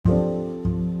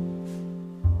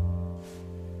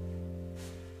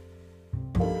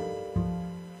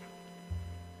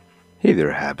Hey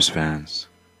there, Habs fans,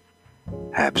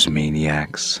 Habs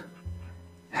maniacs,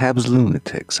 Habs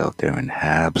lunatics out there in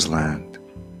Habs land.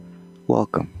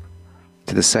 Welcome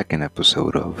to the second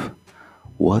episode of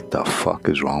What the Fuck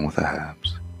is Wrong with the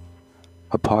Habs?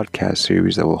 A podcast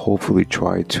series that will hopefully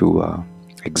try to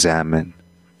examine,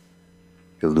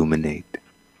 illuminate,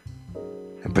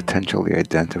 and potentially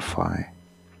identify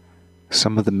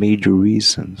some of the major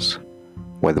reasons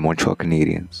why the Montreal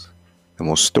Canadiens, the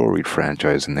most storied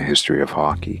franchise in the history of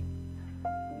hockey,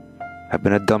 have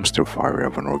been a dumpster fire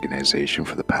of an organization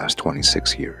for the past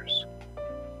 26 years.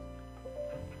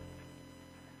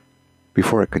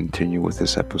 Before I continue with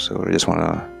this episode, I just want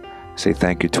to say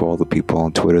thank you to all the people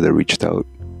on Twitter that reached out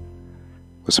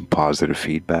with some positive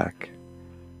feedback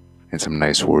and some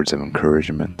nice words of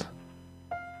encouragement.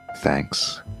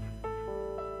 Thanks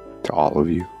to all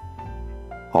of you,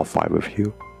 all 5 of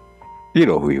you. You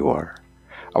know who you are.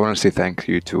 I want to say thank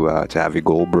you to Avi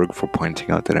Goldberg for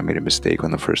pointing out that I made a mistake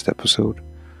on the first episode.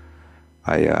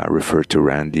 I referred to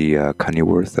Randy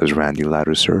Cunnyworth as Randy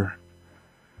Ladouceur.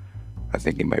 I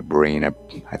think in my brain,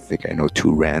 I think I know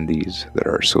 2 Randys that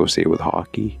are associated with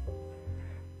hockey,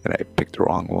 and I picked the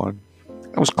wrong one.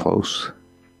 I was close,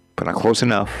 but not close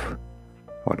enough.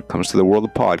 When it comes to the world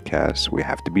of podcasts, we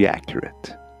have to be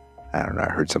accurate. I don't know,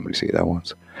 I heard somebody say that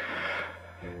once.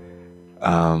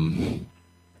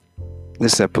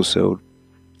 This episode,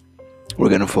 we're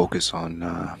going to focus on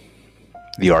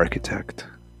the architect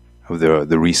of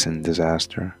the recent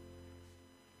disaster,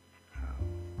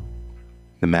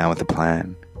 the man with the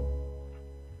plan,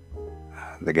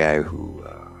 the guy who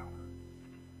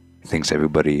thinks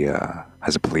everybody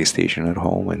has a PlayStation at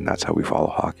home and that's how we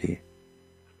follow hockey,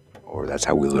 or that's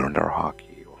how we learned our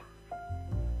hockey, or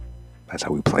that's how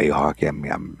we play hockey. I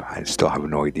mean, I still have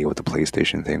no idea what the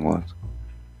PlayStation thing was.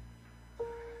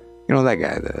 You know, that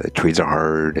guy, the trades are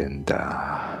hard and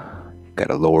got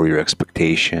to lower your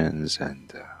expectations.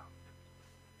 And,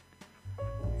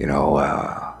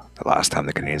 the last time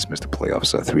the Canadiens missed the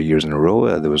playoffs 3 years in a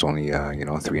row, there was only,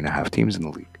 3.5 teams in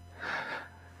the league.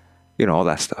 You know, all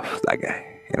that stuff. That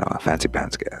guy, a fancy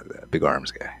pants guy, the big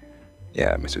arms guy.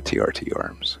 Yeah, Mr. TRT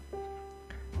Arms.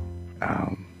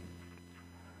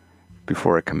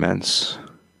 Before I commence,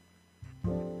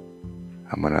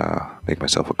 I'm going to make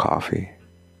myself a coffee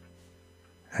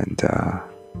and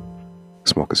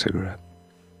smoke a cigarette.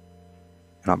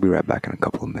 And I'll be right back in a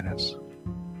couple of minutes.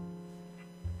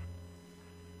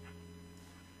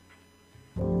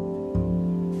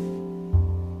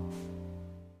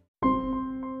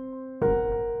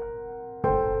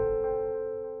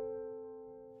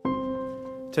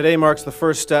 Today marks the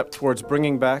first step towards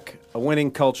bringing back a winning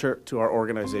culture to our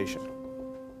organization.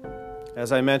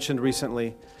 As I mentioned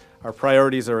recently, our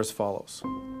priorities are as follows.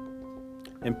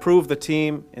 Improve the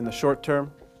team in the short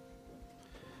term,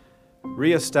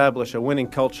 re-establish a winning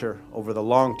culture over the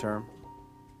long term,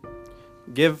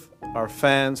 give our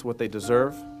fans what they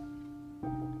deserve,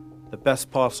 the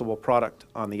best possible product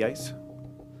on the ice,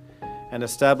 and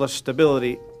establish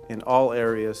stability in all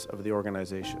areas of the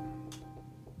organization.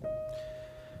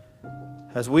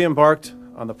 As we embarked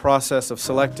on the process of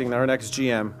selecting our next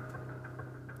GM,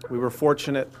 we were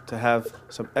fortunate to have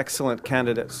some excellent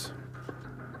candidates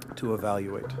to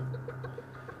evaluate.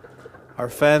 Our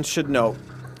fans should know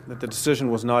that the decision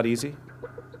was not easy,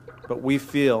 but we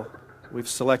feel we've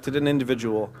selected an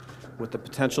individual with the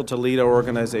potential to lead our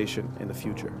organization in the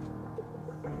future.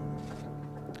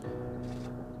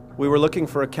 We were looking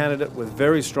for a candidate with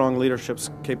very strong leadership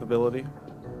capability,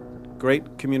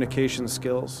 great communication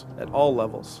skills at all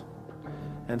levels,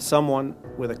 and someone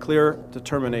with a clear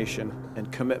determination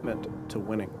and commitment to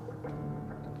winning.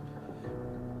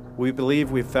 We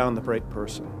believe we've found the right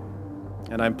person,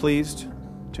 and I'm pleased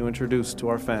to introduce to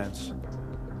our fans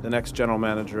the next general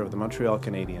manager of the Montreal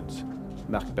Canadiens,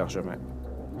 Marc Bergevin.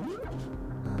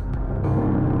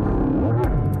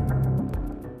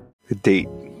 The date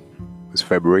was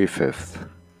February 5th,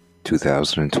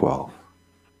 2012.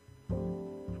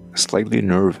 Slightly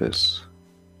nervous,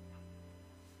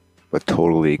 but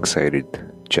totally excited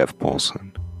Jeff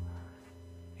Molson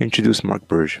introduced Marc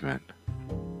Bergevin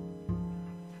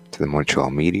to the Montreal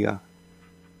media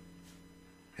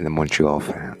and the Montreal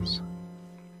fans.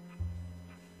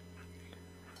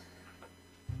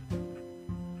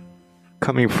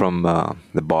 Coming from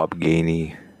the Bob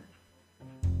Gainey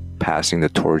passing the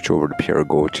torch over to Pierre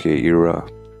Gauthier era,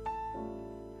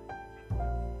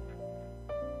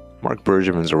 Marc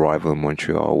Bergevin's arrival in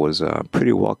Montreal was a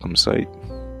pretty welcome sight.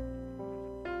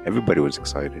 Everybody was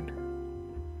excited.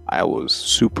 I was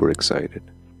super excited.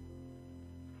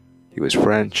 He was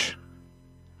French,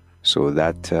 so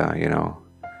that,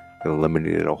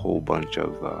 eliminated a whole bunch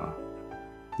of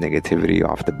negativity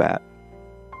off the bat.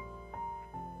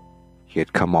 He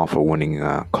had come off a winning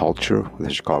culture with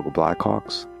the Chicago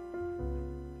Blackhawks.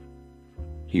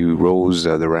 He rose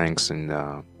the ranks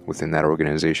within that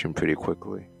organization pretty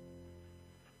quickly.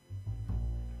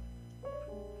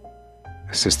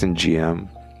 Assistant GM,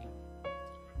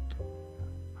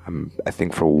 I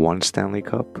think for one Stanley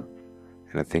Cup,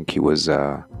 and I think he was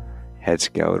head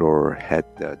scout or head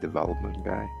development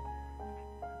guy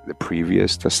the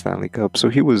previous Stanley Cup. So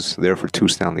he was there for 2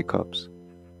 Stanley Cups.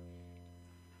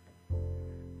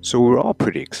 So we were all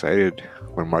pretty excited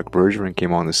when Marc Bergevin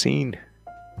came on the scene.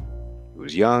 He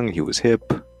was young, he was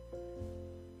hip,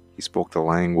 he spoke the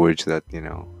language that,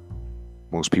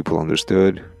 most people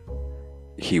understood.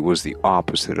 He was the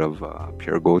opposite of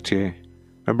Pierre Gauthier.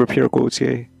 Remember Pierre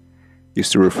Gauthier?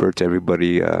 Used to refer to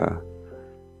everybody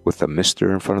with a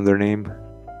Mr. in front of their name.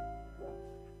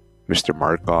 Mr.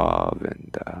 Markov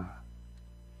and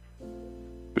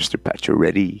Mr.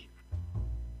 Pacioretty.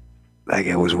 That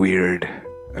guy was weird.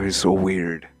 It was so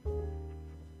weird.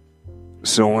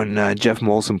 So when Jeff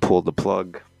Molson pulled the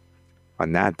plug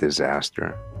on that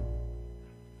disaster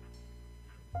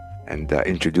and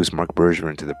introduced Marc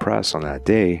Bergevin to the press on that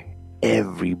day,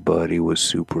 everybody was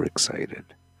super excited.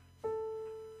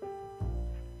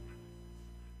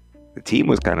 The team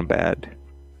was kind of bad,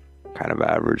 kind of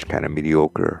average, kind of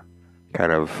mediocre,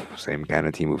 kind of same kind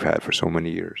of team we've had for so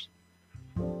many years.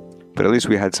 But at least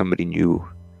we had somebody new,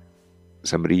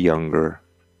 somebody younger,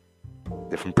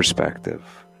 different perspective,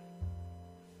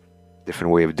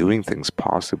 different way of doing things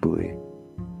possibly.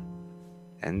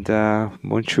 And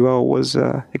Montreal was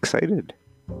excited.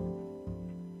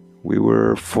 We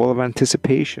were full of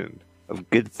anticipation of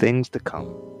good things to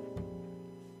come.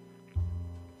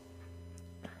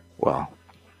 Well,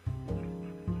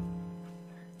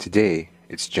 today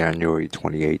it's January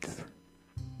 28th,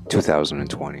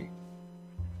 2020.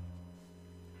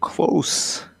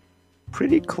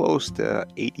 Pretty close to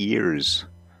 8 years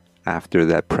after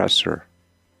that presser.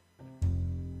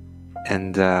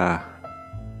 And the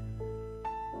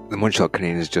Montreal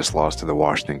Canadiens just lost to the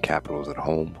Washington Capitals at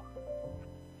home.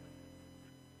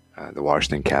 The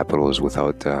Washington Capitals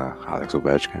without Alex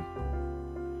Ovechkin.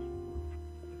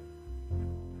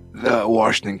 The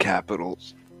Washington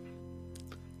Capitals,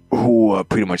 who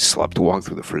pretty much walked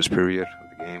through the first period of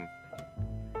the game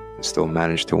and still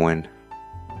managed to win.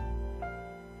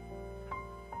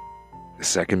 The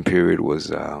second period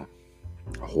was a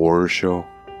horror show.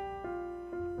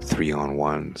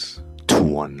 3-on-1s,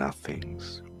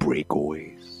 2-on-nothings,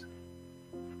 breakaways.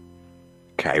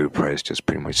 Carey Price just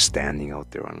pretty much standing out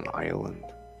there on an island,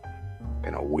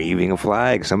 waving a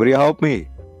flag. Somebody help me!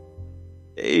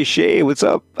 Hey Shea, what's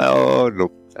up? Oh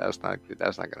no, that's not good.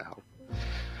 That's not gonna help.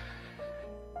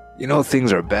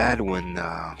 Things are bad when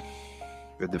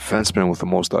the defenseman with the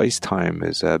most ice time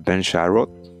is Ben Sharrott.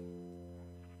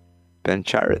 Ben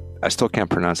Sharrott. I still can't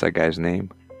pronounce that guy's name.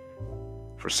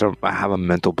 I have a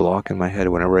mental block in my head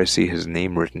whenever I see his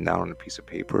name written down on a piece of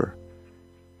paper.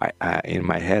 In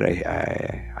my head,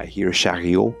 I hear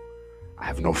Chariot. I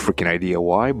have no freaking idea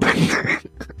why, but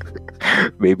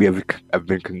maybe I've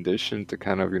been conditioned to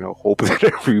hope that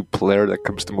every player that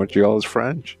comes to Montreal is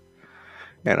French.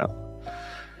 It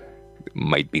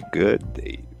might be good.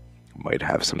 They might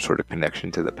have some sort of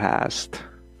connection to the past.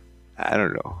 I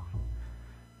don't know.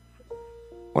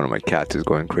 One of my cats is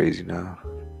going crazy now.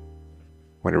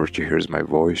 Whenever she hears my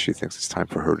voice, she thinks it's time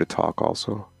for her to talk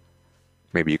also.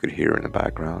 Maybe you could hear her in the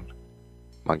background.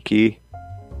 Monkey.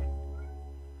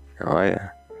 Oh yeah.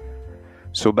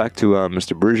 So back to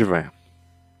Mr. Bergevin.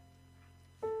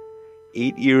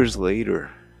 8 years later.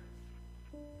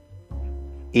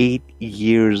 8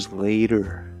 years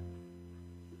later.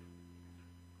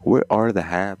 Where are the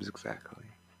Habs exactly?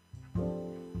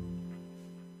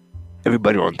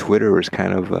 Everybody on Twitter is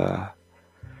kind of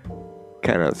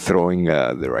throwing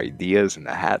their ideas in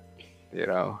the hat,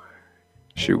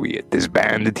 Should we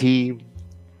disband the team?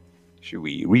 Should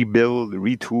we rebuild,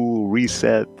 retool,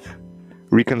 reset,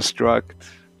 reconstruct,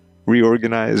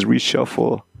 reorganize,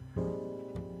 reshuffle?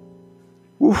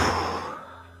 Oof.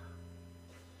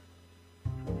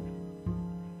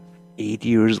 8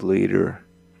 years later,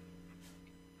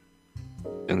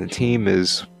 and the team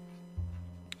is,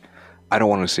 I don't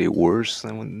want to say worse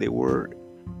than when they were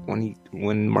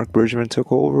when Marc Bergevin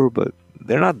took over, but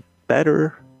they're not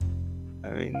better. I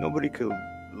mean, nobody could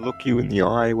look you in the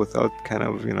eye without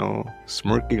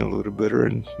smirking a little bit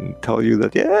and tell you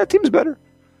that, yeah, the team's better.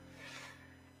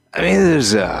 I mean,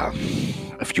 there's a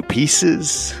few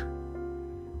pieces.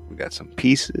 We got some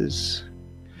pieces.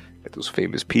 Got those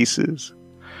famous pieces.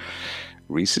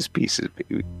 Reese's Pieces,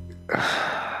 baby.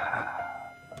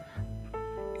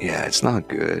 Yeah, it's not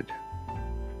good.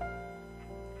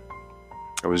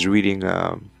 I was reading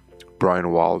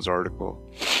Brian Wild's article,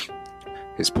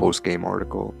 his post-game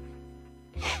article,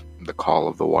 The Call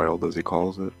of the Wild, as he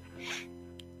calls it.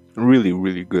 Really,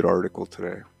 really good article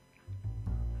today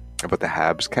about the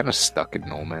Habs kind of stuck in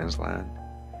no man's land,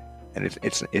 and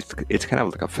it's kind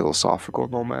of like a philosophical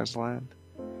no man's land.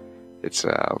 It's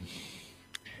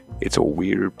a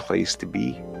weird place to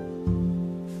be.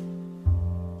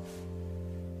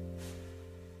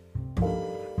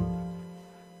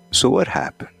 So what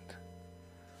happened?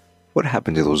 What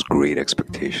happened to those great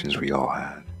expectations we all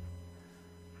had?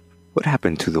 What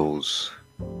happened to those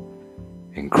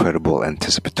incredible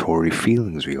anticipatory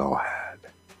feelings we all had?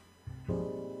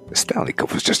 The Stanley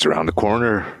Cup was just around the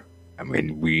corner. I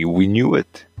mean, we knew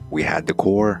it. We had the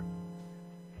core.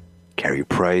 Carey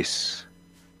Price,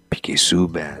 PK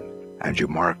Subban, Andrew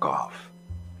Markov,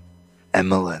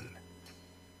 Emelin,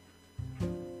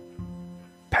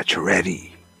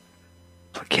 Pacioretty,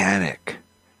 Plekanec,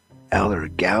 Eller,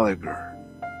 Gallagher.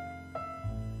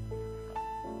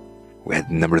 We had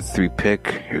the number 3 pick.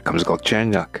 Here comes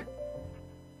Galchenyuk.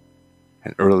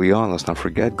 And early on, let's not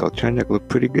forget, Galchenyuk looked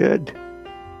pretty good.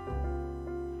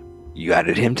 You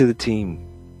added him to the team.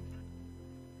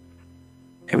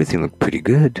 Everything looked pretty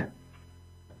good.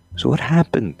 So what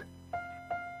happened?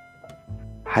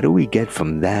 How do we get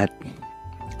from that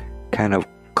kind of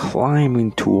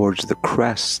climbing towards the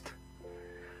crest,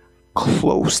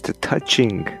 close to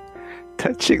touching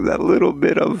that little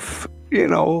bit of,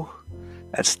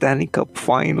 that Stanley Cup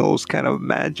Finals kind of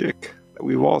magic that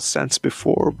we've all sensed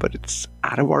before, but it's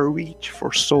out of our reach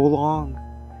for so long?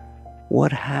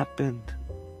 What happened?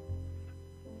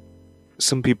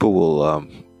 Some people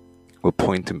will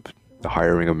point to the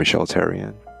hiring of Michel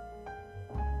Therrien,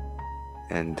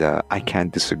 and I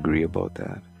can't disagree about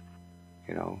that.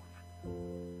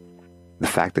 The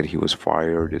fact that he was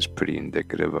fired is pretty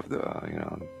indicative of the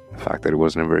fact that it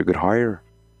wasn't a very good hire.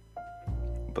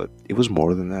 But it was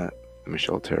more than that, the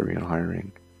Michel Therrien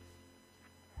hiring.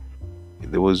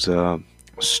 There was a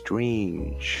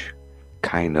strange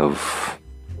kind of,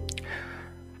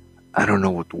 I don't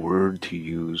know what word to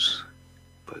use,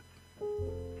 but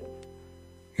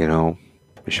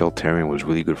Michel Therrien was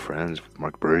really good friends with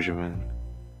Marc Bergevin.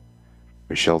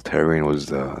 Michel Therrien was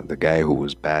the guy who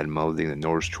was bad-mouthing the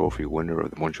Norris Trophy winner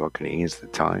of the Montreal Canadiens at the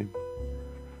time.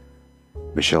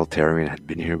 Michel Therrien had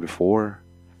been here before.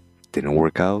 Didn't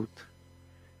work out.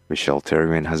 Michel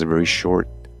Therrien has a very short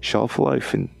shelf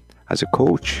life as a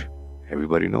coach.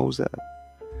 Everybody knows that.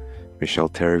 Michel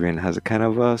Therrien has a kind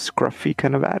of a scruffy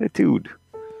kind of attitude.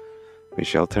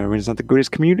 Michel Therrien is not the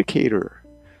greatest communicator.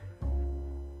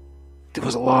 There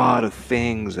was a lot of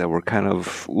things that were kind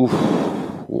of,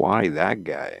 why that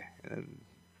guy? And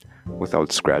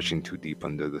without scratching too deep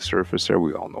under the surface there,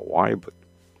 we all know why, but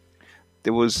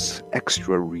there was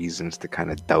extra reasons to kind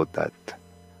of doubt that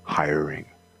hiring.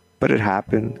 But it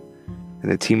happened,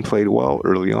 and the team played well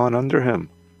early on under him.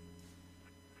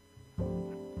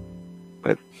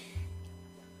 But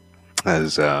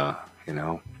as the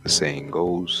saying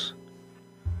goes,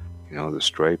 the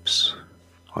stripes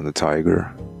on the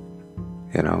tiger,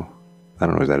 I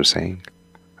don't know, is that a saying?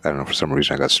 I don't know, for some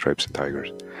reason I got stripes and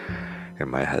tigers in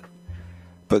my head.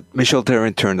 But Michel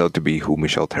Therrien turned out to be who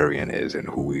Michel Therrien is and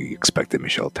who we expected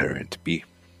Michel Therrien to be.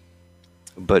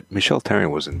 But Michel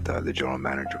Therrien wasn't the general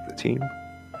manager of the team.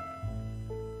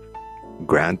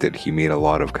 Granted, he made a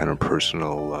lot of kind of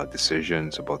personal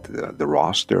decisions about the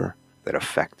roster that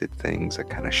affected things, that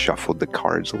kind of shuffled the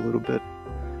cards a little bit.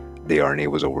 Desharnais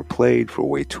was overplayed for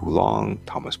way too long.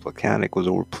 Thomas Plekanec was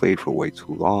overplayed for way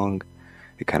too long.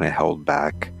 It kind of held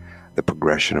back the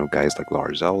progression of guys like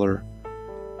Lars Eller.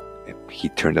 He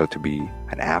turned out to be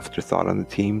an afterthought on the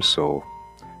team, so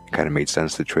it kind of made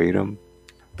sense to trade him.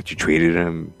 But you traded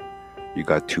him, you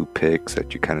got 2 picks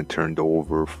that you kind of turned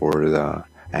over for the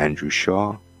Andrew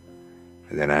Shaw.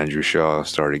 And then Andrew Shaw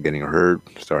started getting hurt,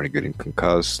 started getting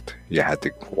concussed. You had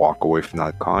to walk away from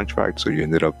that contract, so you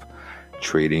ended up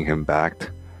trading him back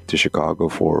to Chicago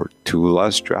for 2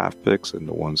 less draft picks than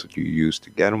the ones that you used to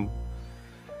get him.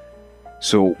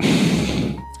 So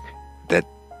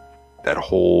that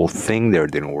whole thing there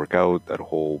didn't work out. That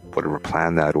whole whatever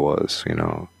plan that was,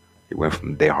 it went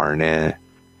from Desharnais,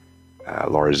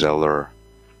 Lars Eller,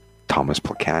 Thomas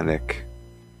Plekanec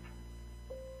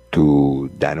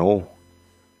to Danault,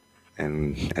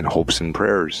 and hopes and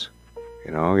prayers.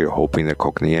 You're hoping that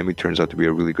Kotkaniemi turns out to be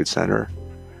a really good center.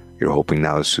 You're hoping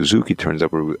now Suzuki turns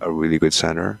up a really good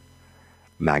center.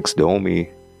 Max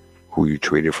Domi, who you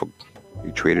traded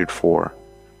for,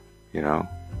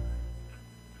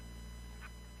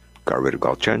 got rid of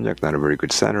Galchenyuk, not a very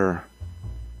good center.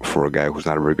 for a guy who's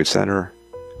not a very good center.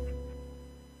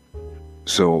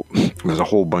 So there's a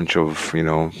whole bunch of,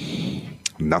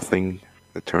 nothing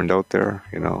that turned out there,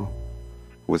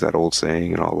 was that old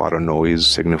saying, a lot of noise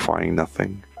signifying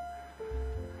nothing.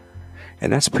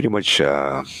 And that's pretty much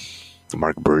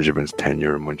Marc Bergevin's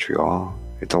tenure in Montreal.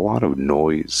 It's a lot of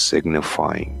noise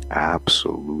signifying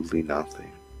absolutely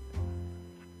nothing.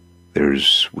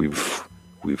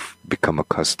 We've become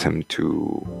accustomed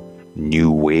to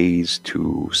new ways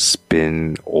to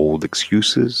spin old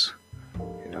excuses.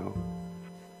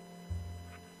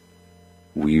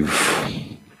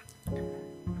 We've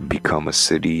become a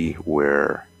city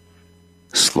where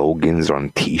slogans on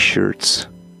t-shirts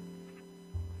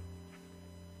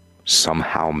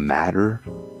somehow matter.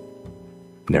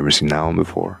 Never seen that one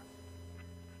before.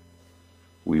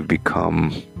 We've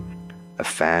become a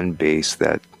fan base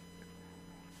that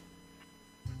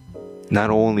not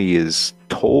only is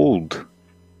told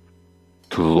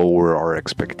to lower our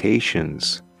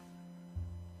expectations,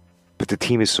 but the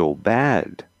team is so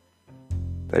bad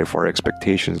that if our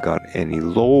expectations got any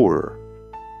lower,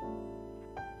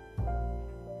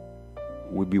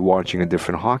 we'd be watching a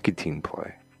different hockey team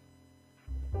play.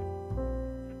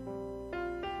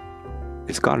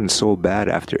 It's gotten so bad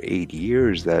after 8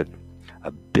 years that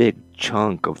a big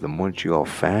chunk of the Montreal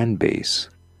fan base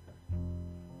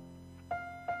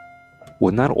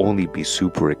would not only be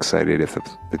super excited if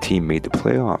the team made the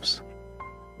playoffs,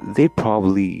 they'd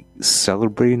probably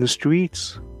celebrate in the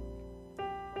streets.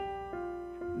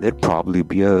 There'd probably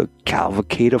be a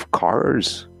cavalcade of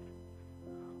cars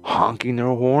honking their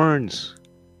horns,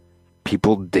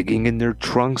 people digging in their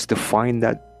trunks to find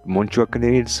that Montreal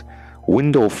Canadiens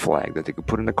window flag that they could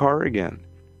put in the car again.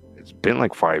 It's been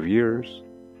like 5 years.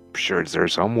 I'm sure it's there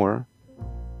somewhere.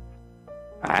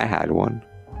 I had one.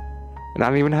 And I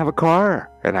don't even have a car,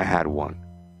 and I had one.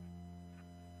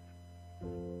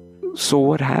 So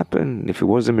what happened if it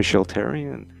wasn't Michel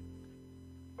Therrien?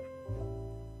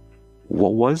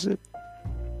 What was it?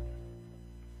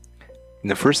 In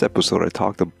the first episode, I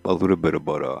talked a little bit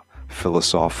about a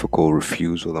philosophical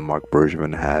refusal that Marc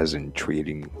Bergevin has in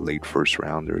trading late first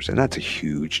rounders, and that's a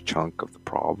huge chunk of the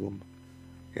problem.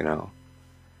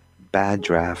 Bad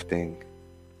drafting,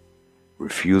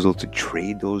 refusal to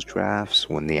trade those drafts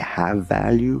when they have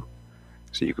value,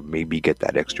 so you could maybe get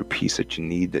that extra piece that you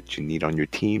need on your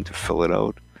team to fill it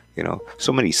out.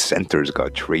 So many centers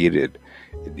got traded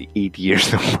in the 8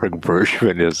 years that Marc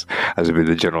Bergevin has been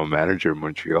the general manager of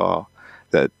Montreal,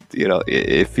 that,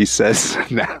 if he says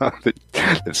now that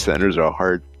the centers are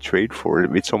hard to trade for,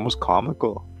 it's almost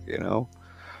comical,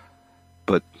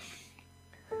 But,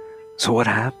 so what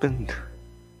happened?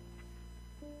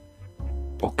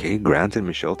 Okay, granted,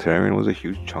 Michel Therrien was a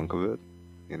huge chunk of it,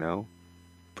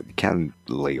 But you can't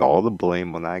lay all the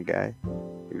blame on that guy.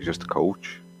 He was just a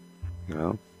coach,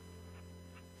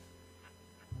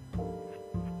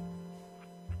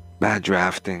 Bad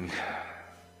drafting,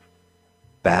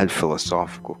 bad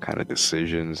philosophical kind of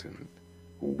decisions, and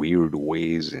weird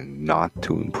ways and not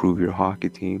to improve your hockey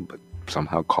team, but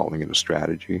somehow calling it a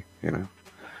strategy,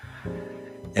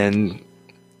 And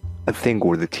I think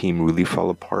where the team really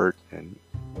fell apart, and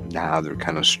now they're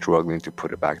kind of struggling to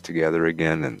put it back together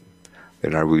again, and they're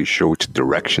not really sure which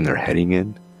direction they're heading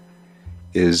in,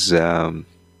 is the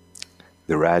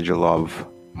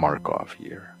Radulov-Markov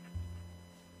year.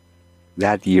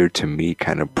 That year, to me,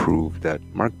 kind of proved that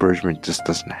Marc Bergevin just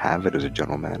doesn't have it as a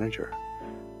general manager.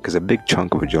 Because a big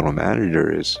chunk of a general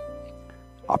manager is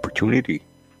opportunity,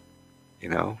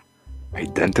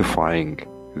 identifying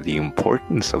the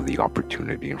importance of the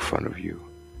opportunity in front of you.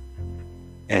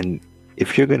 And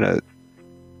if you're going to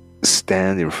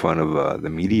stand in front of the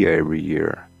media every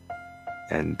year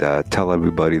and tell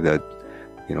everybody that,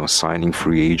 signing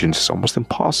free agents is almost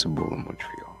impossible in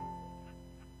Montreal.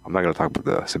 I'm not going to talk about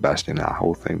the Sebastian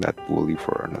Aho thing, that we'll leave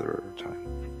for another time.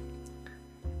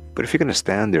 But if you're going to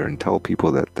stand there and tell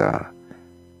people that,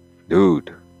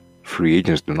 dude, free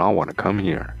agents do not want to come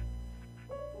here.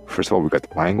 First of all, we got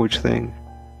the language thing.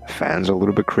 Fans are a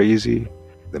little bit crazy.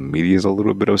 The media is a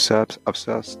little bit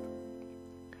obsessed.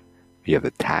 You have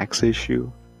the tax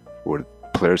issue, where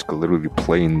players could literally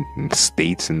play in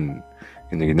states in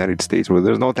the United States where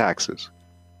there's no taxes.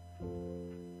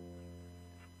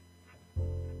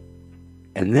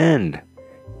 And then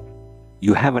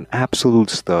you have an absolute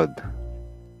stud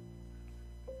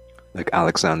like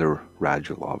Alexander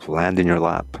Radulov land in your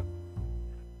lap.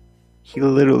 He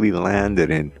literally landed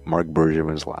in Marc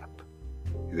Bergevin's lap.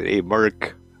 He said, "Hey,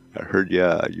 Marc, I heard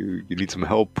you need some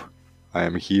help. I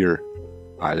am here.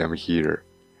 I am here."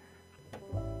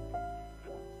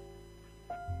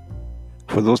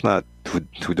 For those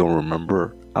who don't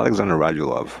remember, Alexander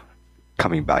Radulov,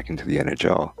 coming back into the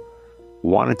NHL,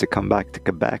 wanted to come back to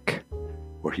Quebec,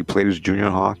 where he played his junior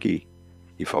hockey.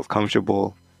 He felt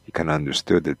comfortable. He kind of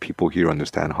understood that people here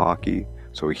understand hockey,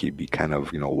 so he'd be kind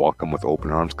of, welcome with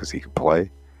open arms because he could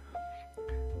play.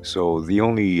 So the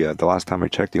last time I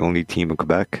checked, the only team in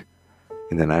Quebec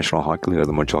in the National Hockey League are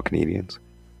the Montreal Canadiens.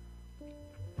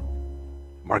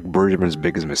 Marc Bergevin's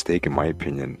biggest mistake, in my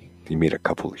opinion, he made a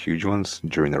couple of huge ones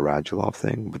during the Radulov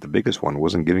thing, but the biggest one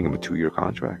wasn't giving him a 2-year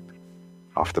contract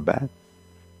off the bat.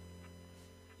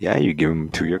 Yeah, you give him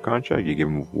a 2-year contract, you give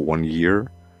him 1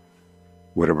 year,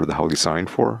 whatever the hell he signed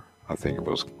for. I think it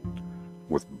was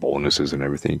with bonuses and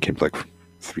everything, it came to like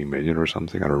 $3 million or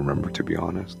something. I don't remember, to be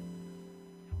honest.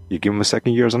 You give him a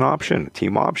second year as an option, a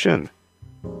team option.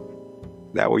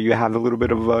 That way you have a little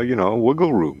bit of,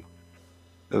 wiggle room.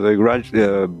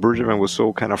 Bergevin was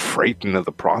so kind of frightened of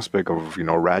the prospect of,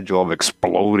 Radulov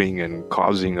exploding and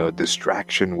causing a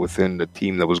distraction within the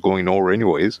team that was going nowhere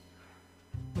anyways,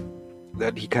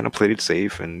 that he kind of played it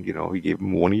safe and, he gave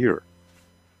him 1 year.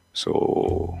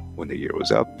 So when the year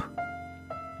was up,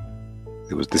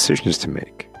 there was decisions to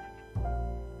make.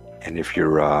 And if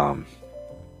you're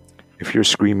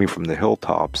screaming from the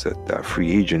hilltops that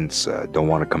free agents don't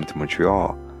want to come to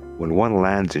Montreal, when one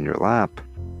lands in your lap,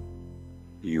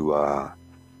 you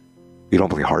don't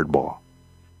play hardball.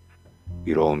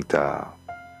 You don't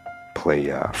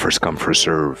play first come, first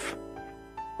serve.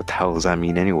 What the hell does that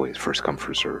mean anyways, first come,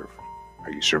 first serve?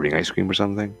 Are you serving ice cream or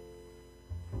something?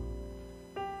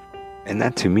 And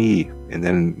that to me, and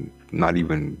then not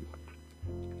even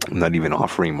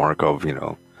offering Markov,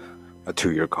 a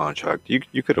 2-year contract.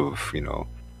 You could have,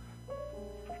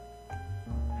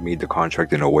 made the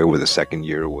contract in a way where the second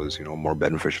year was, more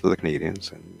beneficial to the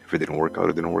Canadians. And if it didn't work out,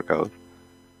 it didn't work out.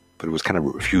 But it was kind of a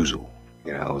refusal.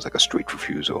 It was like a straight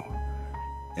refusal.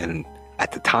 And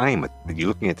at the time, you're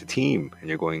looking at the team and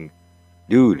you're going,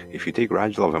 dude, if you take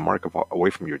Radulov and Markov away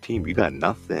from your team, you got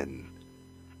nothing.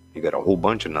 You got a whole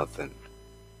bunch of nothing.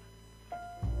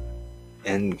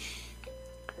 And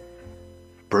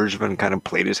Bergevin kind of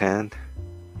played his hand,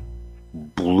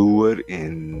 blew it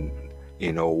in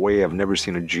a way I've never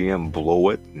seen a GM blow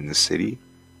it in the city.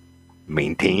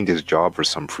 Maintained his job for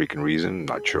some freaking reason,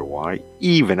 not sure why.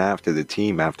 Even after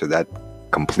that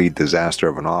complete disaster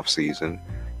of an offseason,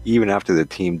 even after the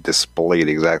team displayed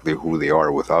exactly who they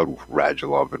are without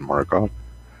Radulov and Markov,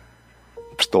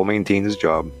 still maintained his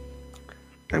job.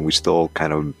 And we still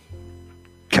kind of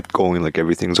kept going like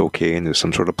everything's okay and there's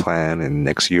some sort of plan, and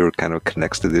next year kind of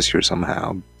connects to this year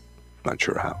somehow. Not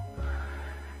sure how.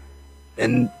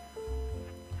 And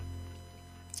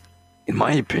in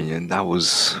my opinion, that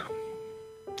was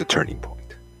the turning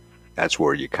point. That's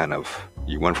where you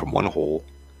went from one hole,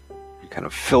 you kind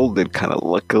of filled it, kind of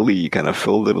luckily, you kind of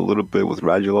filled it a little bit with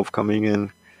Radulov coming in,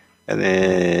 and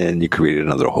then you created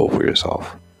another hole for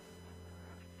yourself.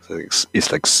 So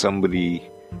it's like somebody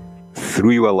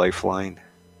threw you a lifeline,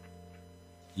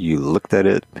 you looked at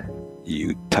it,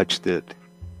 you touched it,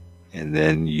 and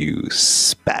then you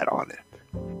spat on it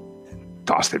and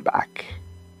tossed it back.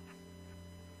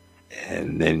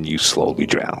 And then you slowly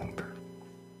drowned.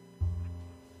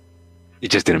 It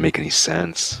just didn't make any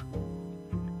sense.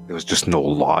 There was just no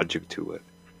logic to it.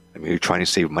 I mean, you're trying to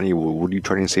save money. What are you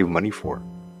trying to save money for?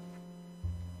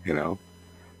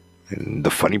 And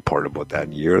the funny part about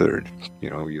that year, he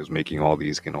was making all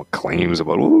these, claims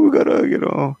about, we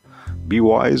gotta, be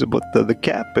wise about the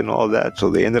cap and all that. So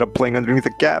they ended up playing underneath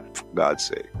the cap, for God's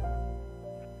sake.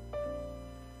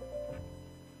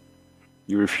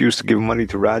 You refused to give money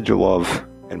to Radulov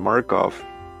and Markov,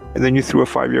 and then you threw a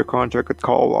 5-year contract at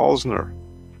Carl Alzner.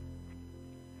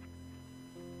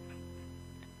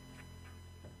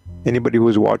 Anybody who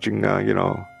was watching,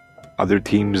 other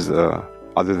teams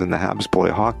other than the Habs play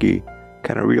hockey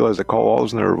kind of realized that Carl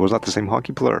Alzner was not the same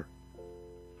hockey player.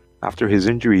 After his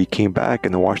injury, he came back,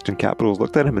 and the Washington Capitals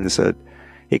looked at him and they said,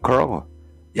 "Hey, Carl,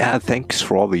 yeah, thanks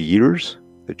for all the years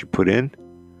that you put in.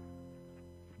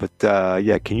 But,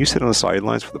 can you sit on the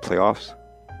sidelines for the playoffs?"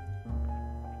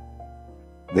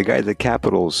 The guy the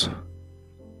Capitals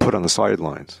put on the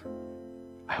sidelines,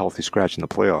 a healthy scratch in the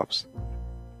playoffs,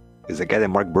 is the guy that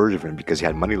Marc Bergevin, because he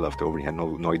had money left over, he had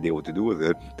no idea what to do with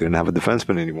it, didn't have a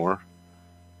defenseman anymore,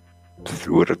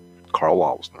 threw it at Carl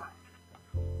Alzner.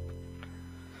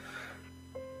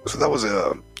 So that was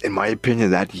in my opinion,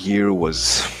 that year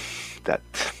was that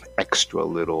extra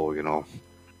little,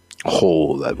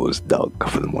 hole that was dug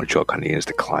for the Montreal Canadiens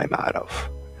to climb out of.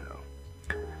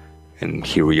 And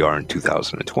here we are in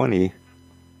 2020,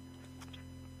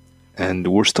 and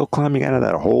we're still climbing out of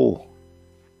that hole.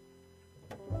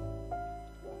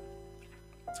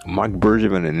 Mark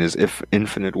Bergevin, in his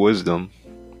infinite wisdom,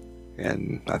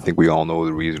 and I think we all know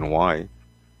the reason why,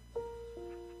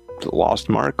 lost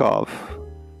Markov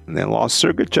and then lost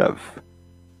Sergachev.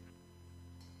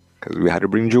 Because we had to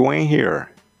bring Drouin here.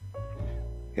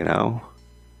 You know?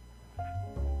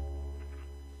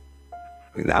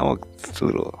 Now it's a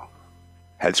little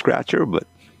head scratcher, but,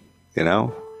 you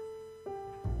know,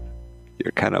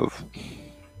 you're kind of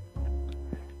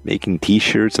making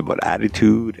t-shirts about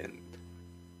attitude and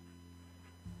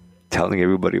telling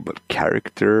everybody about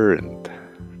character, and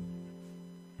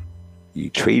you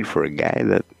trade for a guy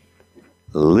that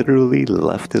literally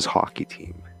left his hockey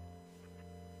team.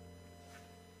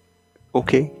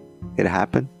 Okay, it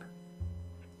happened.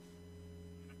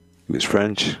 He was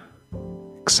French,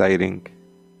 exciting.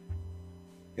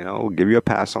 You know, we'll give you a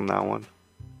pass on that one.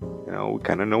 You know, we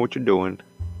kind of know what you're doing.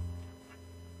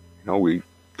 You know, we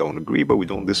don't agree, but we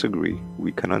don't disagree.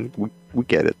 We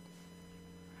get it.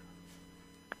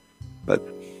 But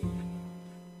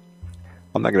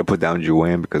I'm not going to put down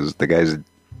Drouin, because the guy's,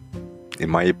 in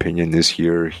my opinion, this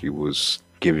year, he was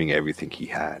giving everything he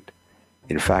had.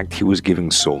 In fact, he was giving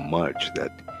so much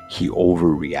that he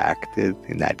overreacted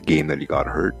in that game that he got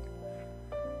hurt.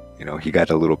 You know, he got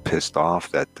a little pissed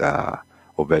off that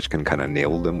Ovechkin kind of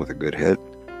nailed him with a good hit.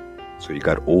 So he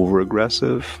got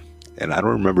over-aggressive. And I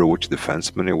don't remember which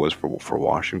defenseman it was for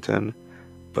Washington,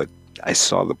 but I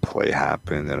saw the play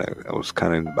happen, and I was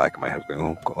kind of in the back of my head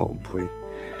going, oh boy.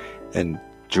 And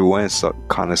Drouin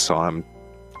kind of saw him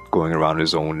going around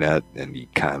his own net, and he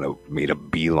kind of made a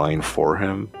beeline for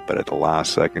him. But at the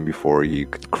last second, before he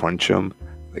could crunch him,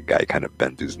 the guy kind of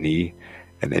bent his knee.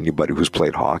 And anybody who's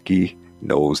played hockey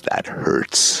knows that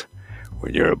hurts.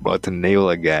 When you're about to nail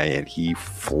a guy and he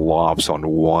flops on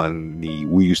one knee.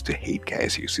 We used to hate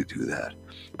guys who used to do that.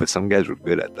 But some guys were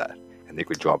good at that, and they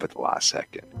could drop at the last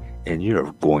second. And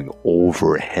you're going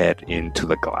overhead into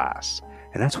the glass.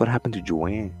 And that's what happened to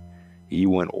Drouin. He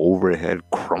went overhead,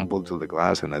 crumbled to the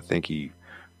glass, and I think he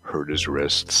hurt his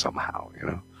wrist somehow, you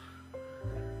know.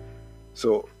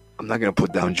 So I'm not going to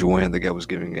put down Drouin. The guy was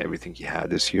giving everything he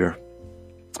had this year.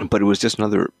 But it was just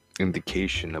another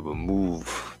indication of a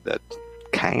move that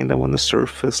kind of on the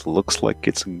surface looks like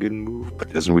it's a good move, but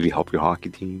it doesn't really help your hockey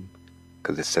team,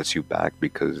 because it sets you back,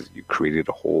 because you created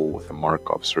a hole with the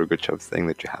Markov Sergachev thing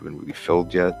that you haven't really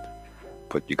filled yet,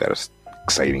 but you got an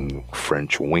exciting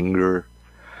French winger.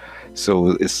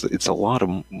 So it's a lot of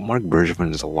Mark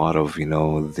Bergevin is a lot of, you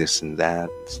know, this and that.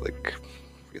 It's like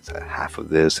it's a half of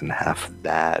this and half of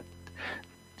that,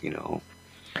 you know.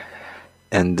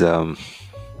 And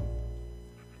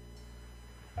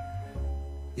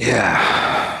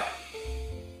yeah,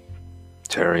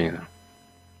 Terry,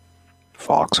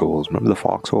 foxholes. Remember the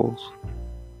foxholes?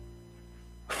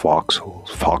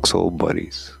 Foxhole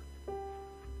buddies.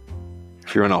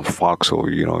 If you're in a foxhole,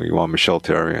 you know, you want Michel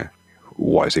Therrien.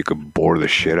 Why? So he could bore the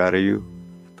shit out of you?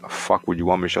 The fuck would you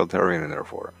want Michel Therrien in there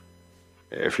for?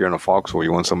 If you're in a foxhole,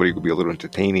 you want somebody who could be a little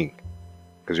entertaining,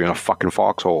 because you're in a fucking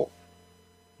foxhole.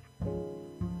 You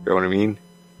know what I mean?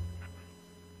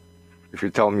 If you're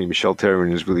telling me Michel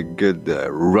Therrien is really good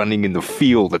running in the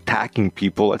field, attacking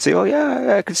people, I'd say, oh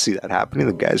yeah, I could see that happening.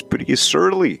 The guy's pretty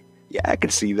surly. Yeah, I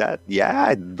could see that. Yeah,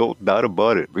 I don't doubt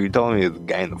about it. But you're telling me the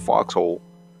guy in the foxhole?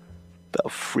 The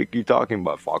freak are you talking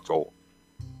about, foxhole?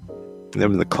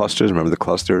 Remember the clusters?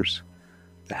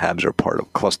 The Habs are part of a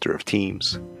cluster of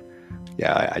teams.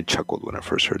 Yeah, I chuckled when I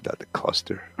first heard that, the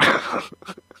cluster.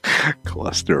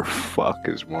 Cluster fuck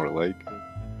is more like it.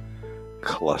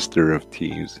 Cluster of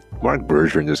teams. Mark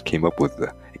Bergevin just came up with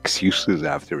the excuses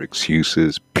after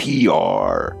excuses,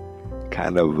 PR,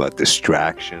 kind of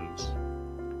distractions.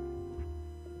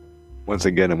 Once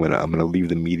again, I'm gonna leave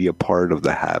the media part of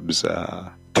the Habs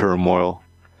turmoil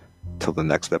till the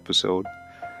next episode.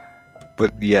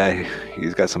 But yeah,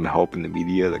 he's got some help in the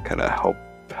media that kind of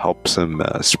helps him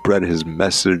spread his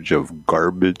message of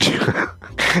garbage.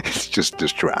 It's just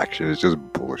distraction. It's just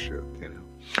bullshit, you know.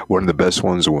 One of the best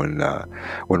ones when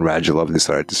Radulov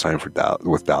decided to sign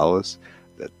with Dallas,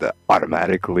 that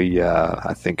automatically,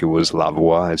 I think it was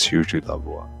Lavoie. It's usually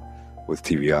Lavoie with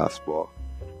TV Basketball.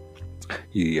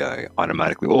 He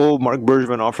automatically, Mark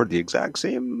Bergevin offered the exact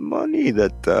same money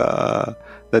that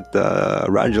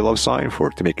Radulov signed for,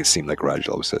 to make it seem like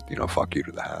Radulov said, you know, fuck you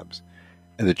to the Habs.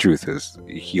 And the truth is,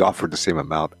 he offered the same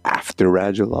amount after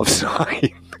Radulov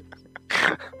signed.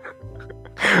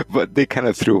 But they kind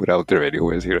of threw it out there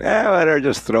anyways. Better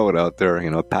just throw it out there.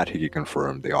 You know, Pat Hickey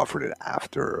confirmed they offered it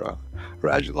after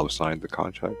Radulov signed the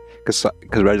contract. Because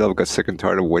Radulov got sick and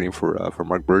tired of waiting for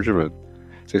Mark Bergevin.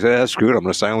 So he said, screw it, I'm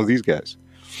going to sign with these guys.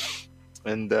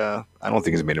 And I don't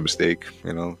think he's made a mistake.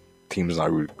 You know, team's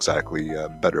not exactly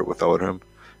better without him,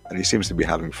 and he seems to be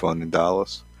having fun in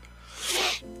Dallas.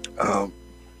 So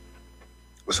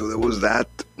there was that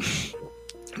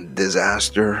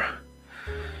disaster,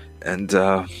 and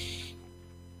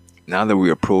now that we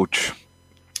approach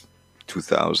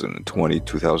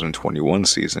 2020-2021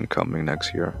 season coming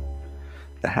next year,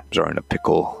 the Habs are in a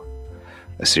pickle,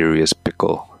 a serious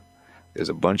pickle. There's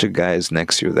a bunch of guys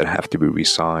next year that have to be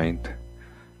re-signed.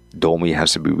 Domi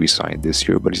has to be re-signed this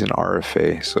year, but he's an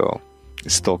RFA, so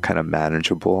it's still kind of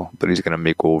manageable. But he's going to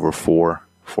make over $4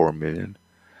 million.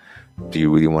 Do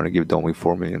you really want to give Domi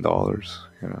 $4 million?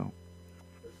 You know,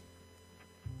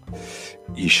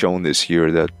 he's shown this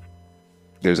year that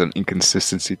there's an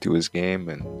inconsistency to his game,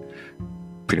 and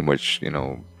pretty much, you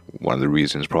know, one of the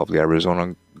reasons probably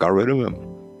Arizona got rid of him.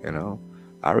 You know,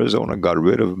 Arizona got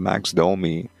rid of Max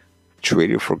Domi,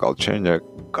 traded for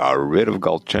Galchenyuk, got rid of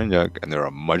Galchenyuk, and they're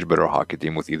a much better hockey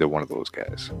team with either one of those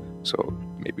guys. So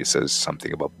maybe it says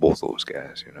something about both those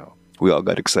guys. You know, we all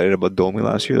got excited about Domi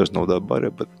last year. There's no doubt about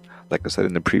it, but like I said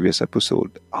in the previous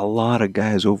episode, a lot of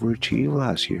guys overachieved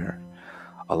last year.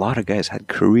 A lot of guys had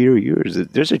career years.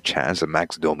 There's a chance that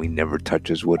Max Domi never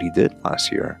touches what he did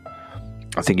last year.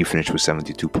 I think he finished with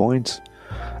 72 points.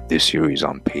 This year he's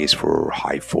on pace for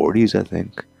high 40s, I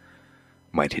think.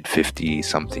 Might hit 50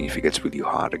 something if he gets really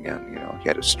hot again. You know, he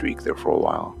had a streak there for a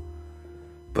while.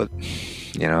 But,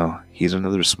 you know, he's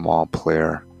another small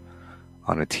player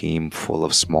on a team full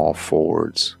of small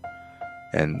forwards.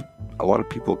 And a lot of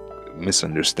people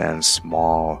misunderstand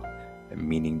small,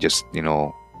 meaning just, you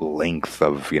know, length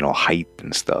of, you know, height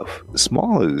and stuff.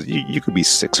 Small is, you could be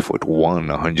 6'1",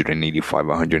 185,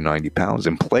 190 pounds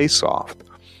and play soft.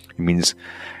 It means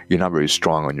you're not very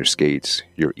strong on your skates.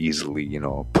 You're easily, you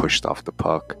know, pushed off the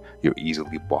puck. You're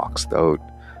easily boxed out.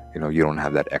 You know, you don't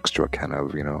have that extra kind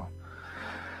of, you know,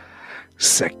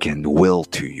 second will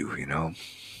to you, you know.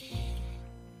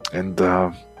 And,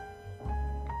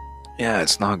 yeah,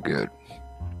 it's not good.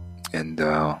 And,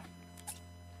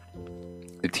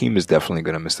 the team is definitely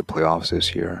going to miss the playoffs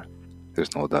this year.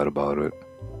 There's no doubt about it.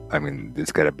 I mean,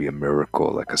 it's got to be a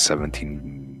miracle, like a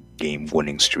 17-game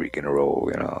winning streak in a row,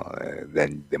 you know.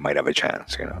 Then they might have a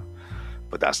chance, you know.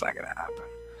 But that's not going to happen.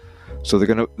 So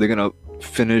they're gonna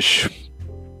finish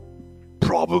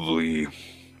probably,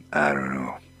 I don't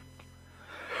know,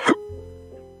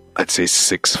 I'd say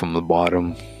 6th from the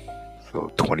bottom.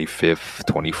 So 25th,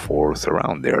 24th,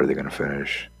 around there they're going to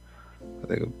finish.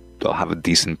 They'll have a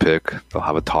decent pick. They'll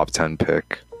have a top 10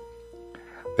 pick.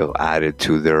 They'll add it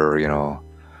to their, you know,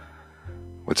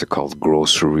 what's it called,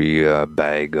 grocery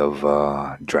bag of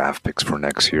draft picks for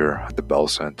next year at the Bell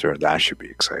Center. That should be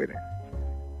exciting.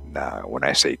 Now, when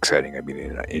I say exciting, I mean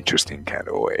in an interesting kind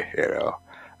of way, you know.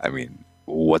 I mean,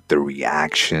 what the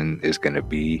reaction is going to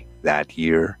be that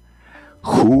year.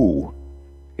 Who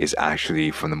is actually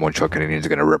from the Montreal Canadiens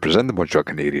going to represent the Montreal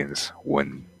Canadiens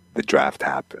when the draft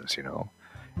happens, you know?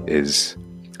 Is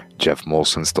Jeff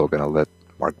Molson still going to let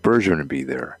Marc Bergevin be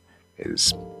there?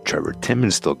 Is Trevor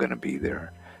Timmins still going to be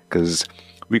there? Because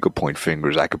we could point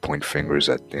fingers. I could point fingers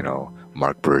at, you know,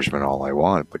 Marc Bergevin all I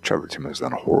want, but Trevor Timmins has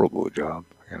done a horrible job,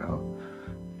 you know.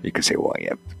 You could say, well,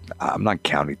 yeah, I'm not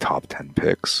counting top 10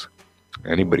 picks.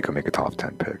 Anybody can make a top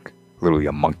 10 pick. Literally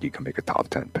a monkey can make a top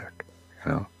 10 pick,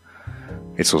 you know.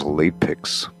 It's those late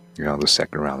picks, you know, the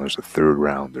second rounders, the third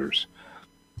rounders.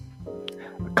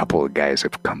 A couple of guys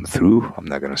have come through. I'm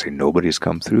not going to say nobody's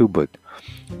come through, but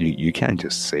you can't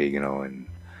just say, you know, and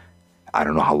I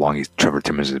don't know how long Trevor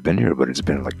Timmins has been here, but it's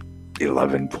been like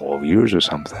 11, 12 years or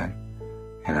something,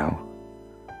 you know.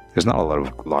 There's not a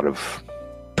lot of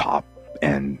top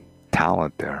end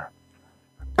talent there.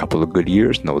 A couple of good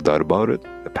years, no doubt about it.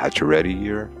 The Pacioretty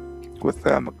year with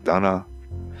McDonough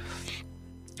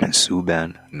and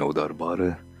Subban, no doubt about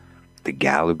it. The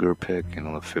Gallagher pick, you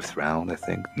know, the 5th round, I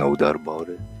think, no doubt about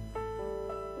it.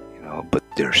 You know, but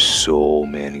there's so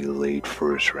many late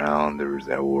first rounders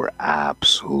that were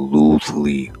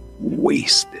absolutely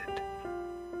wasted.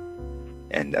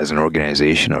 And as an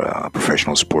organization, or a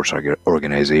professional sports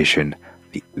organization,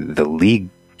 the league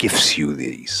gifts you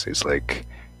these. It's like,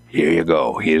 here you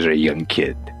go, here's a young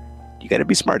kid. You gotta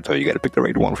be smart though, you gotta pick the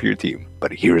right one for your team.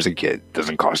 But here's a kid,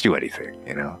 doesn't cost you anything,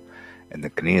 you know. And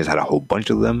the Canadiens had a whole bunch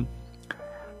of them,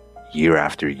 year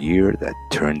after year, that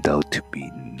turned out to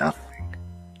be nothing.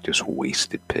 Just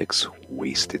wasted picks,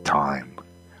 wasted time.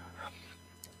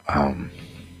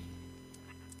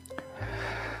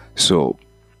 So,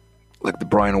 like the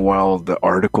Brian Wild, the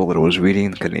article that I was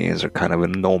reading, the Canadiens are kind of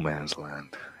in no man's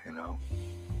land, you know.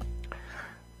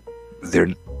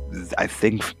 I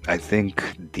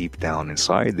think deep down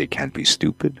inside they can't be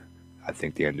stupid. I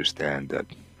think they understand that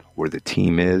where the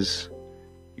team is.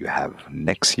 You have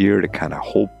next year to kind of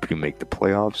hope you make the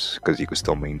playoffs, because you can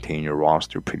still maintain your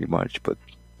roster pretty much, but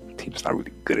the team's not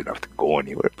really good enough to go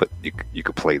anywhere. But you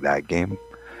could play that game.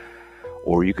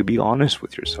 Or you could be honest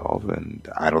with yourself, and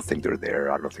I don't think they're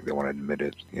there. I don't think they want to admit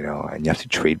it, and you have to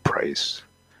trade Price.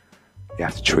 You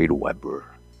have to trade Weber.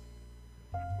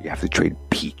 You have to trade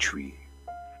Petrie.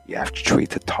 You have to trade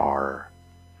Tatar.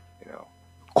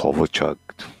 Kovalchuk.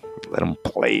 Let them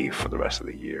play for the rest of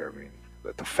the year. I mean,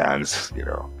 let the fans,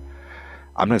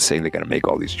 I'm not saying they're going to make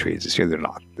all these trades this year. They're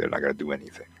not. They're not going to do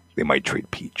anything. They might trade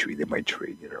Petrie. They might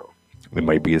trade, there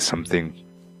might be something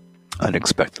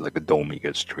unexpected, like a Domi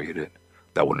gets traded.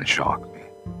 That wouldn't shock me.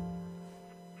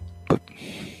 But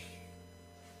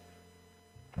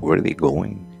where are they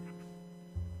going?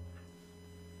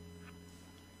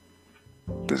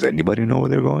 Does anybody know where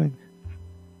they're going?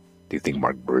 Do you think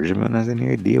Marc Bergevin has any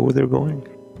idea where they're going?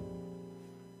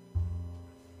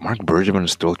 Marc Bergevin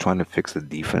is still trying to fix the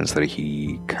defense that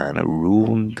he kind of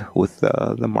ruined with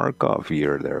the Markov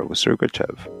year there with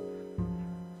Sergachev.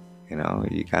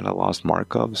 You kind of lost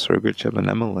Markov, Sergachev, and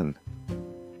Emelin.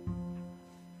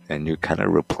 And you kind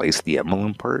of replaced the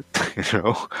Emelin part, in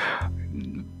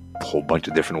a whole bunch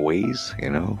of different ways,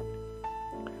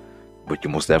 But you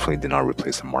most definitely did not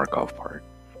replace the Markov part,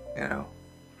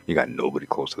 You got nobody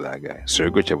close to that guy.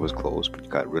 Sergachev was close, but you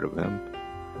got rid of him.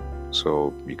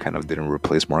 So you kind of didn't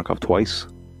replace Markov twice,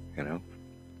 And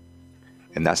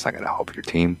that's not going to help your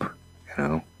team,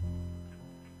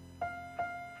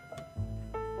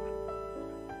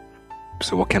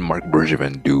 So what can Marc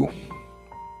Bergevin do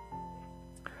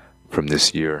from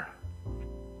this year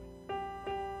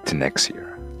to next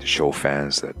year to show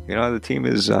fans that, the team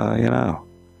is,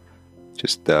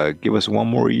 just give us one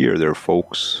more year there,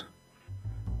 folks.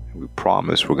 We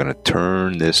promise we're going to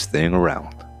turn this thing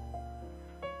around.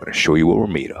 We're going to show you what we're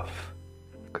made of,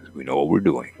 because we know what we're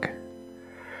doing.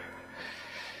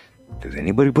 Does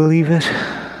anybody believe it?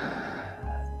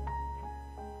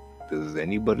 Does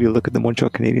anybody look at the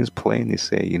Montreal Canadiens play and they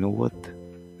say, you know what?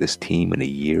 This team in a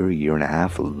year and a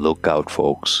half, look out,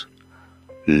 folks.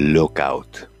 Look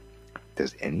out.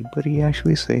 Does anybody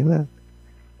actually say that?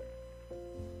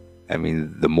 I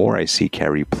mean, the more I see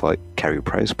Carey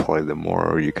Price play, the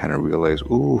more you kind of realize,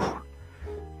 ooh,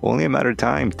 only a matter of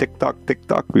time, tick-tock,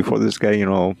 before this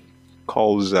guy,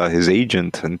 calls his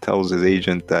agent and tells his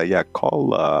agent, call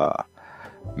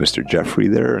Mr. Jeffrey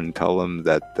there and tell him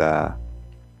that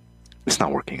it's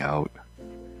not working out,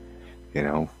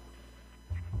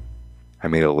 I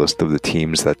made a list of the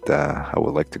teams that I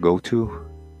would like to go to,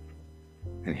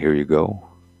 and here you go.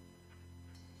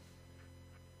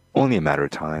 Only a matter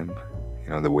of time,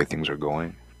 the way things are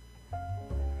going.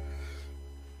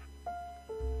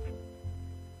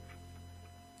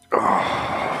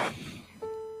 Oh.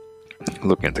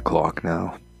 Looking at the clock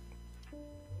now.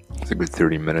 It's a good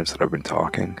 30 minutes that I've been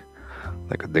talking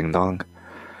like a ding-dong.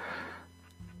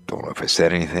 Don't know if I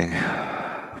said anything.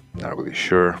 Not really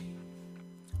sure.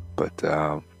 But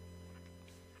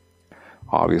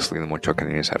obviously the Montreal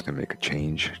Canadiens have to make a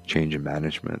change in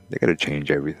management. They got to change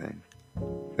everything.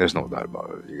 There's no doubt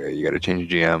about it. You got to change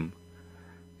GM.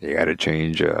 You got to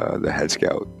change the head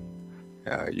scout.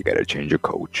 You got to change your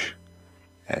coach.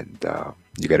 And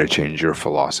you got to change your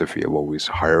philosophy of always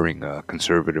hiring a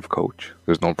conservative coach.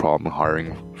 There's no problem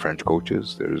hiring French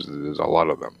coaches. There's a lot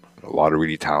of them. A lot of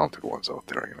really talented ones out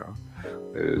there,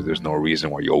 There's no reason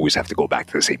why you always have to go back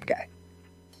to the same guy.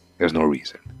 There's no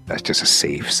reason. That's just a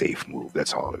safe move.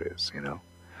 That's all it is,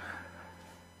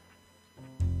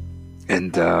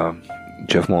 And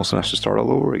Jeff Molson has to start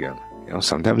all over again.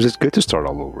 Sometimes it's good to start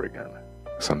all over again.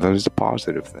 Sometimes it's a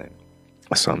positive thing.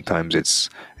 Sometimes it's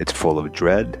full of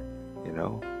dread,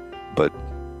 But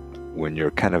when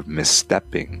you're kind of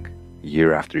misstepping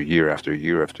year after year after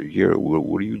year after year,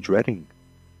 what are you dreading?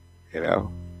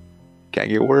 Can't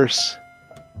get worse.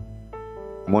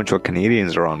 Montreal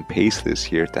Canadiens are on pace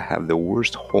this year to have the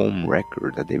worst home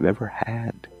record that they've ever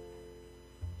had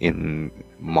in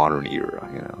modern era,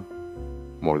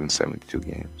 more than 72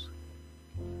 games.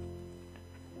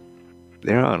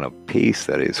 They're on a pace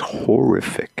that is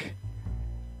horrific.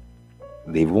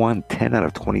 They've won 10 out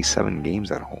of 27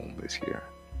 games at home this year.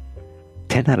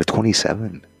 10 out of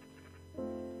 27.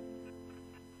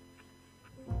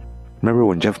 Remember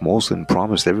when Jeff Molson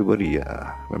promised everybody,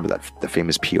 remember the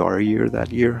famous PR year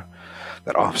that year?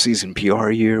 That off-season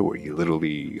PR year where he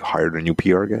literally hired a new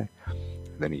PR guy?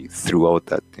 And then he threw out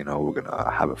that, we're going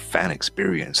to have a fan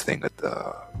experience thing at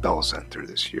the Bell Center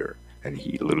this year. And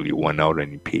he literally went out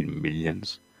and he paid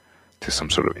millions to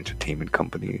some sort of entertainment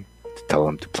company to tell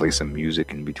him to play some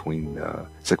music in between.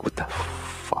 It's like, what the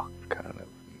fuck kind of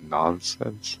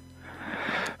Nonsense.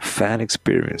 Fan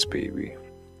experience, baby.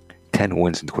 10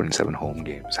 wins in 27 home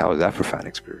games. How is that for fan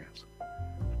experience?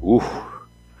 Ooh.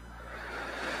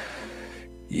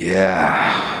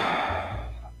 Yeah.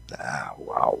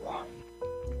 Wow.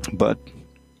 But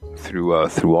through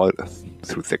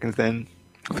thick and thin,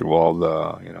 through all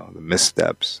the the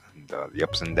missteps and the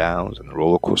ups and downs and the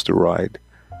roller coaster ride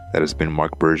that has been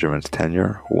Marc Bergevin's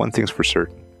tenure, one thing's for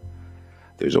certain: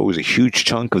 there's always a huge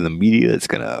chunk of the media that's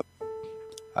gonna,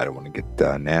 I don't want to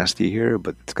get nasty here,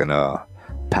 but it's gonna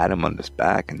pat him on his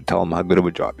back and tell him how good of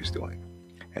a job he's doing.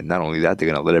 And not only that, they're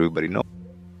gonna let everybody know.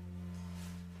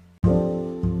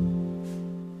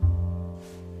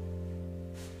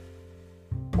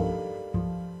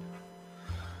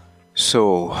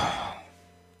 So,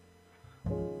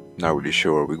 not really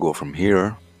sure where we go from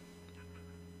here.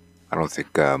 I don't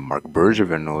think Marc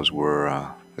Bergevin knows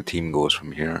where the team goes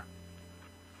from here.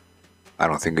 I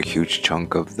don't think a huge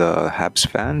chunk of the Habs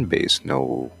fan base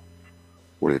know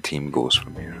where the team goes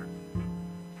from here.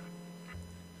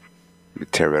 We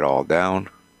tear it all down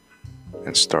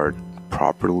and start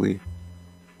properly,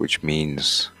 which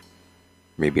means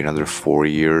maybe another 4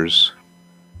 years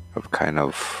of kind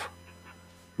of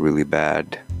really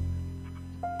bad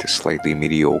to slightly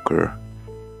mediocre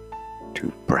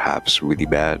to perhaps really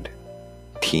bad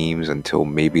teams until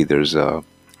maybe there's an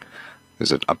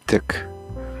uptick,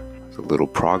 a little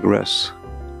progress.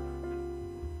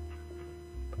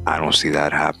 I don't see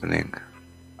that happening.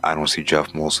 I don't see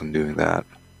Jeff Molson doing that.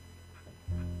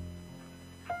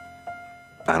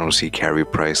 I don't see Carey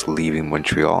Price leaving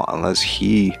Montreal unless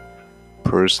he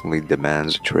personally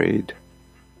demands a trade.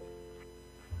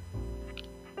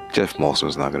 Jeff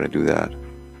Molson's not going to do that.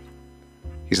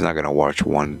 He's not going to watch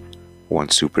one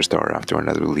superstar after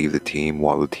another leave the team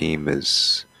while the team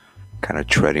is kind of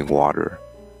treading water.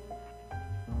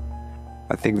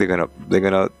 I think they're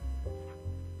gonna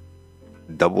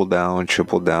double down,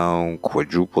 triple down,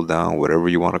 quadruple down, whatever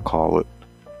you want to call it.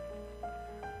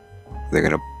 They're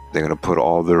gonna put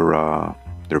all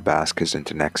their baskets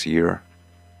into next year.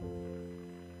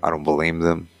 I don't blame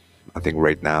them. I think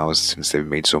right now, since they've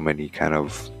made so many kind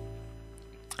of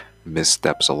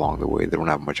missteps along the way, they don't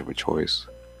have much of a choice.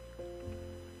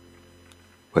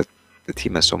 But the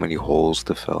team has so many holes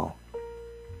to fill.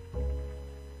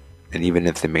 And even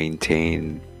if they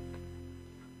maintain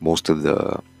most of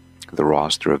the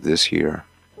roster of this year,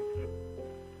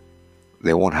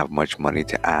 they won't have much money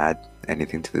to add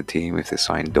anything to the team if they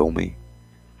sign Domi.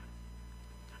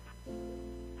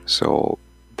 So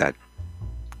that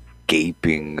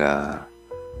gaping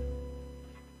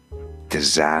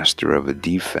disaster of a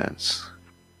defense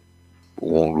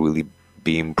won't really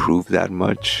be improved that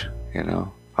much,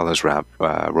 unless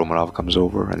Romanov comes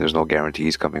over, and there's no guarantee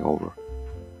he's coming over.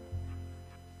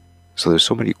 So there's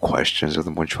so many questions of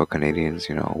the Montreal Canadiens,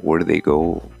 where do they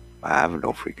go? I have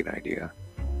no freaking idea.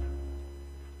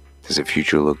 Does the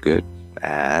future look good?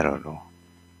 I don't know.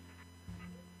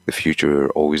 The future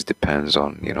always depends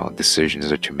on, decisions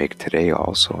that you make today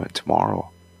also and tomorrow.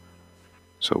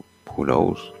 So who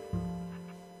knows?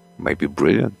 It might be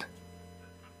brilliant.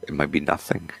 It might be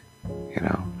nothing,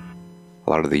 A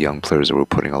lot of the young players that we're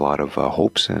putting a lot of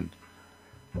hopes in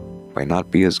might not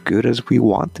be as good as we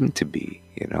want them to be,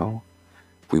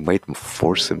 We might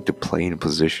force them to play in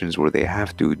positions where they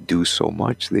have to do so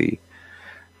much they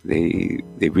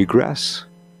regress,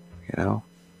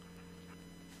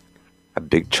 A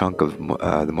big chunk of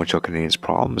the Montreal Canadiens'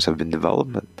 problems have been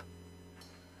development.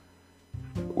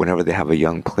 Whenever they have a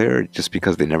young player, just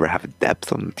because they never have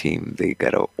depth on the team, they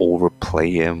gotta overplay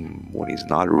him when he's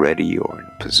not ready or in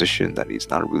a position that he's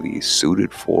not really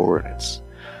suited for, and it's,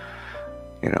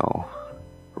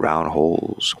 round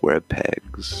holes, square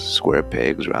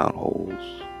pegs, round holes.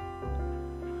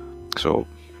 So,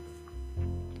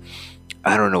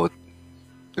 I don't know what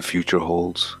the future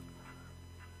holds.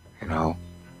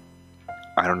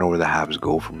 I don't know where the Habs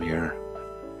go from here.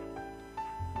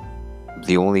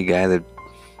 The only guy that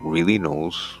really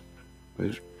knows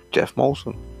is Jeff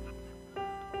Molson.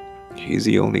 He's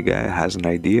the only guy that has an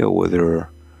idea whether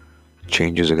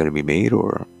changes are going to be made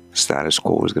or status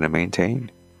quo is going to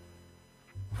maintain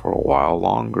for a while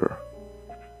longer.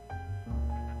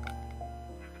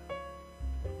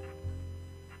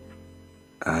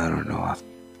 I don't know.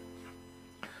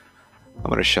 I'm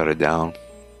going to shut it down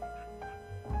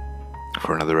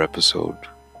for another episode.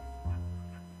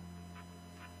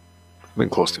 I've been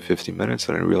close to 50 minutes.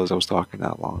 I didn't realize I was talking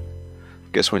that long.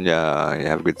 Guess when you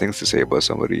have good things to say about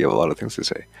somebody, you have a lot of things to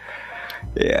say.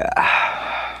 Yeah.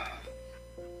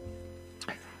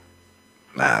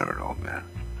 I don't know, man.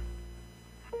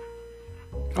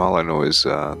 All I know is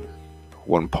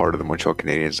one part of the Montreal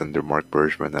Canadiens under Mark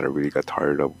Bergevin that I really got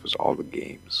tired of was all the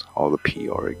games, all the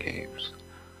PR games,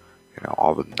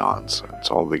 all the nonsense,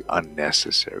 all the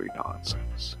unnecessary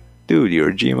nonsense. Dude, you're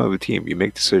a GM of a team. You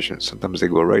make decisions. Sometimes they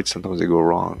go right, sometimes they go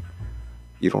wrong.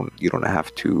 You don't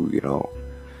have to,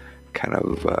 kind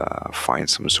of find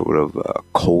some sort of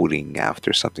coding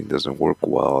after something doesn't work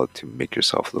well to make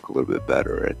yourself look a little bit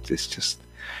better.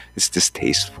 It's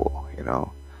distasteful,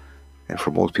 And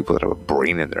for most people that have a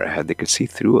brain in their head, they can see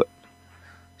through it.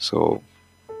 So,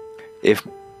 if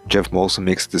Jeff Molson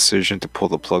makes a decision to pull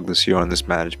the plug this year on this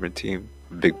management team,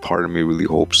 a big part of me really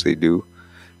hopes they do,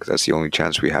 because that's the only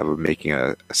chance we have of making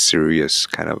a serious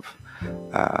kind of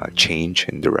change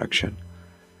in direction.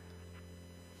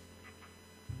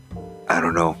 I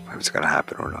don't know if it's going to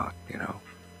happen or not,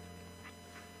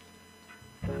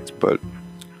 But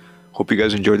hope you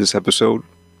guys enjoyed this episode.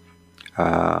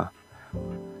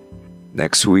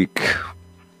 Next week,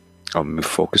 I'll be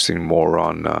focusing more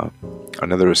on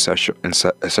another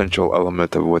essential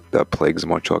element of what plagues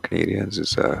Montreal Canadiens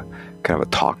is kind of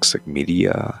a toxic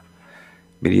media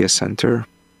center.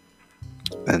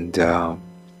 And I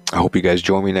hope you guys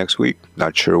join me next week.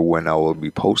 Not sure when I will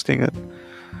be posting it,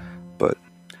 but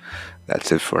that's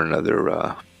it for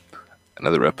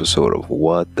another episode of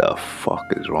What the Fuck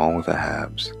is Wrong with the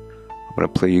Habs. I'm going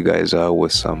to play you guys out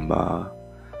with some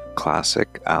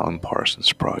classic Alan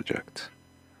Parsons Project.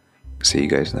 See you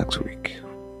guys next week.